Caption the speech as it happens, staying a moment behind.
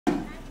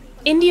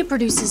India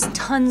produces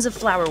tons of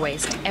flower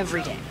waste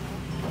every day.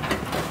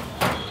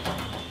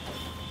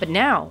 But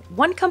now,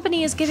 one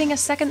company is giving a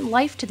second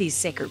life to these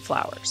sacred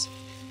flowers,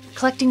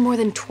 collecting more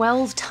than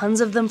 12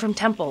 tons of them from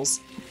temples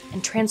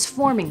and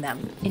transforming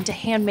them into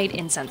handmade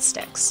incense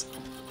sticks.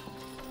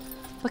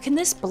 But can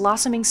this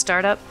blossoming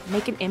startup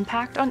make an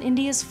impact on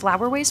India's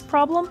flower waste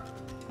problem?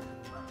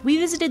 We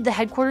visited the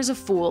headquarters of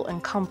Phool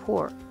in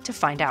Kanpur to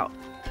find out.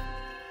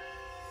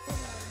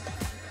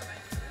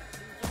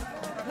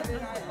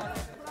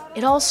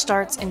 It all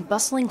starts in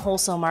bustling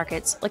wholesale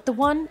markets like the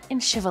one in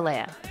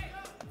Shivalaya.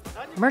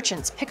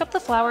 Merchants pick up the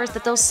flowers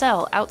that they'll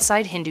sell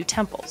outside Hindu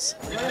temples.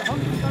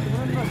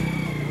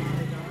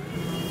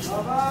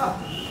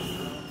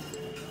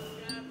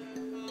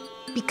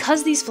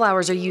 Because these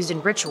flowers are used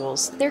in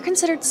rituals, they're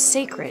considered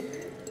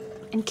sacred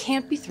and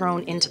can't be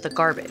thrown into the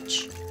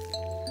garbage.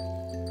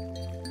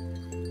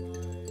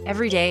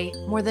 Every day,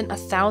 more than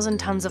 1,000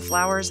 tons of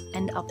flowers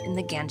end up in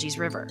the Ganges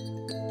River.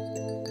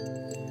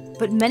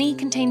 But many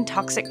contain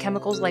toxic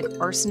chemicals like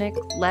arsenic,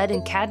 lead,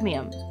 and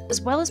cadmium,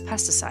 as well as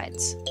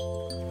pesticides.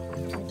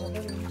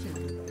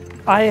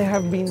 I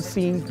have been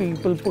seeing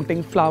people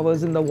putting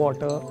flowers in the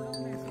water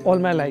all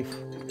my life,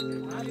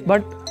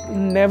 but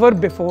never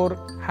before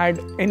had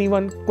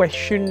anyone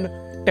questioned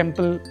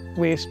temple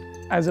waste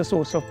as a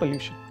source of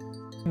pollution.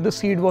 The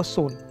seed was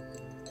sown.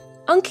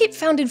 Ankit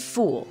founded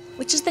Phool,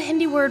 which is the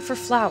Hindi word for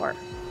flower.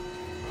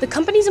 The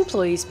company's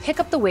employees pick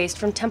up the waste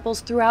from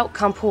temples throughout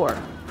Kanpur,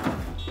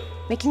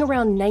 making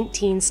around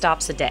 19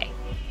 stops a day.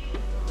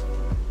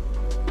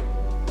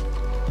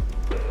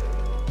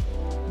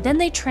 Then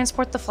they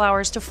transport the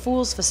flowers to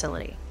Phool's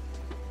facility,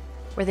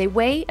 where they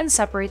weigh and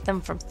separate them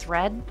from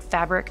thread,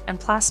 fabric, and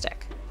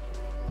plastic.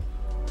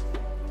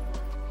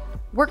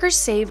 Workers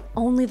save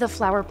only the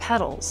flower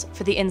petals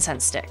for the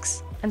incense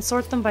sticks and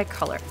sort them by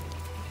color.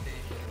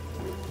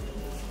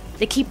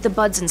 They keep the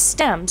buds and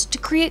stems to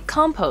create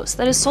compost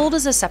that is sold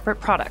as a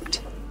separate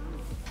product.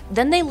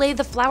 Then they lay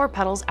the flower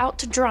petals out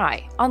to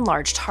dry on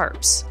large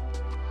tarps.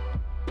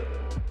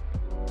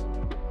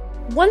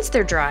 Once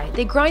they're dry,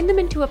 they grind them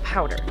into a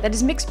powder that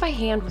is mixed by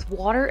hand with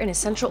water and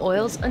essential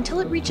oils until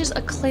it reaches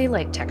a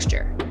clay-like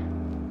texture.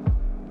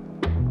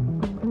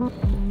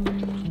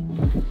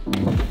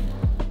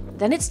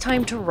 Then it's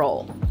time to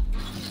roll.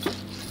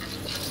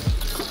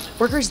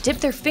 Workers dip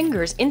their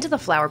fingers into the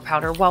flower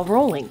powder while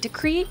rolling to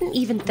create an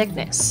even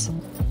thickness.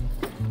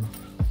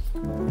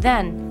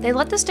 Then they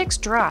let the sticks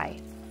dry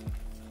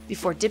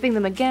before dipping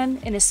them again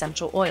in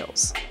essential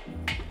oils.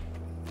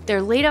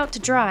 They're laid out to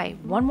dry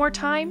one more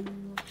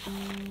time,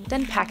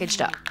 then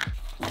packaged up.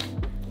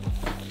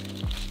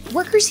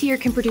 Workers here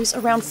can produce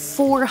around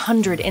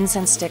 400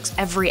 incense sticks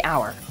every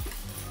hour.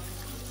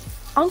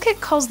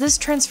 Ankit calls this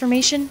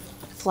transformation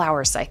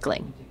flower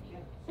cycling,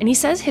 and he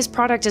says his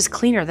product is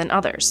cleaner than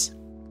others.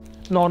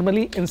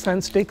 Normally,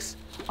 incense sticks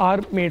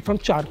are made from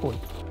charcoal.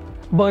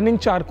 Burning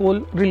charcoal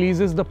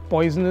releases the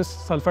poisonous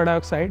sulfur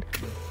dioxide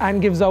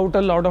and gives out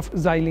a lot of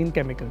xylene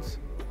chemicals.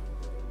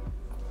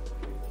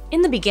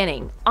 In the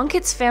beginning,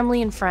 Ankit's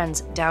family and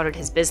friends doubted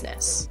his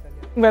business.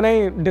 When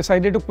I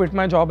decided to quit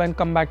my job and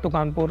come back to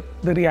Kanpur,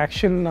 the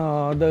reaction,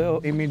 the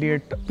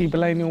immediate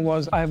people I knew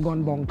was, I've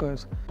gone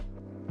bonkers.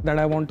 That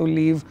I want to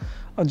leave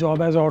a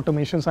job as an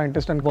automation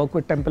scientist and work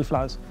with temple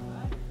flowers.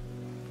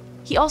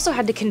 He also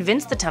had to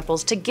convince the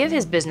temples to give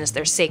his business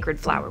their sacred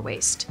flower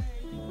waste.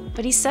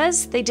 But he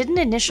says they didn't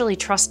initially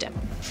trust him.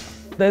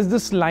 There's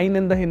this line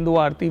in the Hindu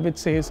Aarti which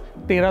says,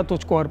 Tera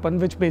tujhko arpan,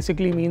 which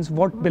basically means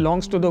what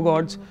belongs to the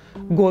gods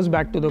goes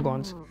back to the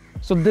gods.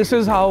 So this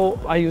is how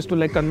I used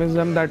to convince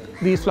them that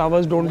these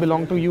flowers don't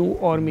belong to you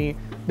or me,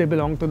 they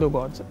belong to the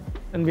gods.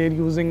 And we're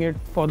using it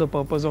for the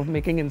purpose of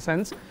making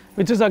incense,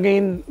 which is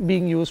again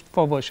being used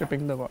for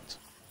worshipping the gods.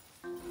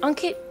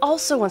 Ankit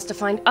also wants to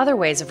find other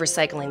ways of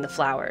recycling the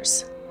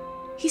flowers.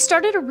 He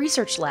started a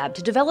research lab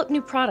to develop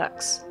new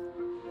products.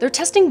 They're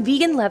testing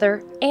vegan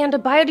leather and a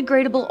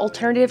biodegradable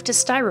alternative to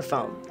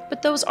styrofoam,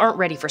 but those aren't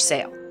ready for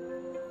sale.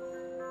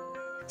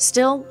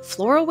 Still,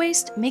 floral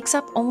waste makes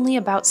up only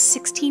about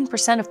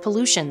 16% of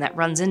pollution that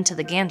runs into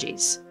the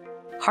Ganges.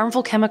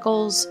 Harmful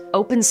chemicals,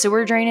 open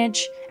sewer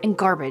drainage, and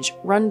garbage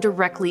run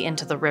directly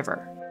into the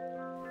river.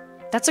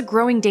 That's a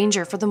growing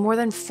danger for the more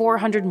than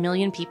 400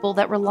 million people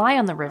that rely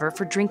on the river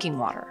for drinking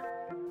water.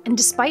 And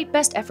despite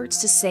best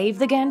efforts to save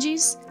the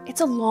Ganges,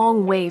 it's a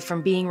long way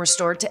from being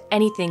restored to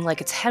anything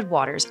like its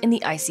headwaters in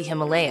the icy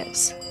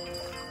Himalayas.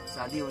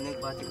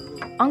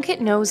 Ankit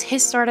knows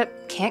his startup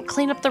can't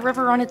clean up the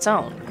river on its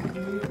own.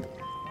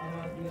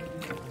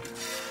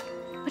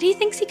 But he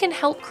thinks he can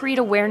help create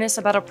awareness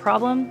about a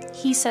problem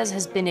he says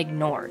has been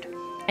ignored.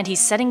 And he's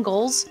setting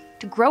goals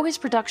to grow his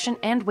production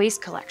and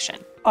waste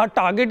collection. Our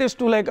target is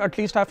to at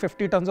least have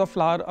 50 tons of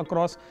flour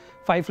across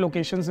 5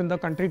 locations in the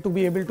country to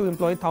be able to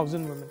employ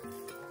 1,000 women.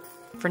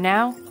 For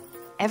now,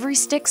 every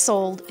stick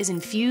sold is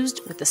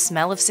infused with the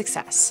smell of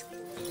success.